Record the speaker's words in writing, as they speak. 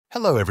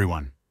Hello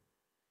everyone.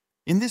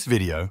 In this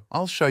video,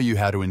 I'll show you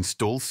how to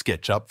install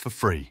SketchUp for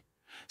free.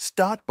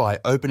 Start by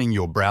opening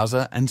your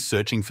browser and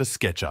searching for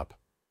SketchUp.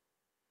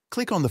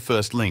 Click on the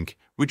first link,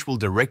 which will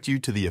direct you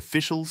to the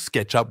official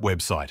SketchUp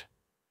website.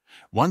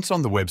 Once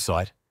on the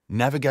website,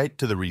 navigate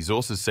to the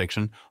Resources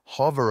section,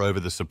 hover over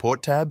the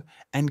Support tab,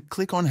 and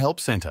click on Help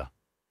Center.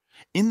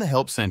 In the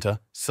Help Center,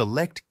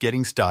 select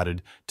Getting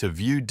Started to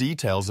view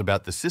details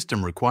about the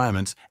system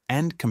requirements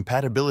and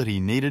compatibility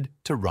needed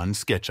to run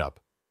SketchUp.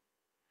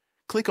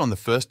 Click on the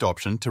first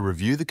option to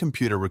review the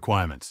computer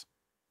requirements.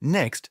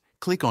 Next,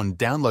 click on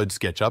Download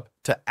SketchUp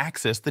to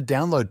access the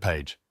download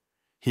page.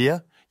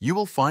 Here, you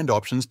will find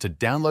options to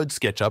download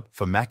SketchUp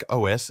for Mac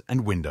OS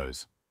and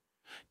Windows.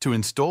 To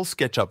install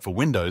SketchUp for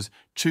Windows,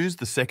 choose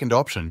the second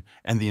option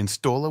and the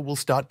installer will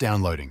start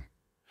downloading.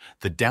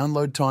 The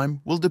download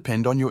time will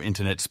depend on your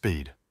internet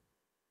speed.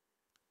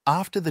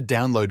 After the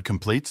download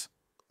completes,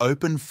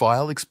 open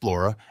File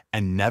Explorer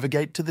and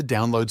navigate to the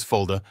Downloads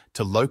folder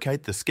to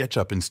locate the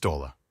SketchUp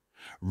installer.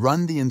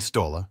 Run the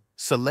installer,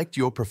 select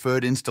your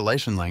preferred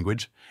installation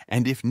language,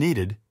 and if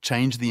needed,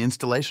 change the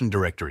installation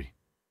directory.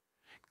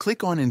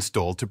 Click on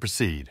Install to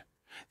proceed.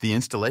 The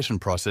installation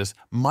process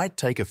might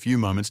take a few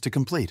moments to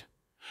complete.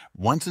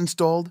 Once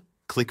installed,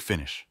 click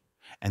Finish.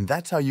 And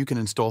that's how you can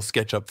install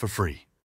SketchUp for free.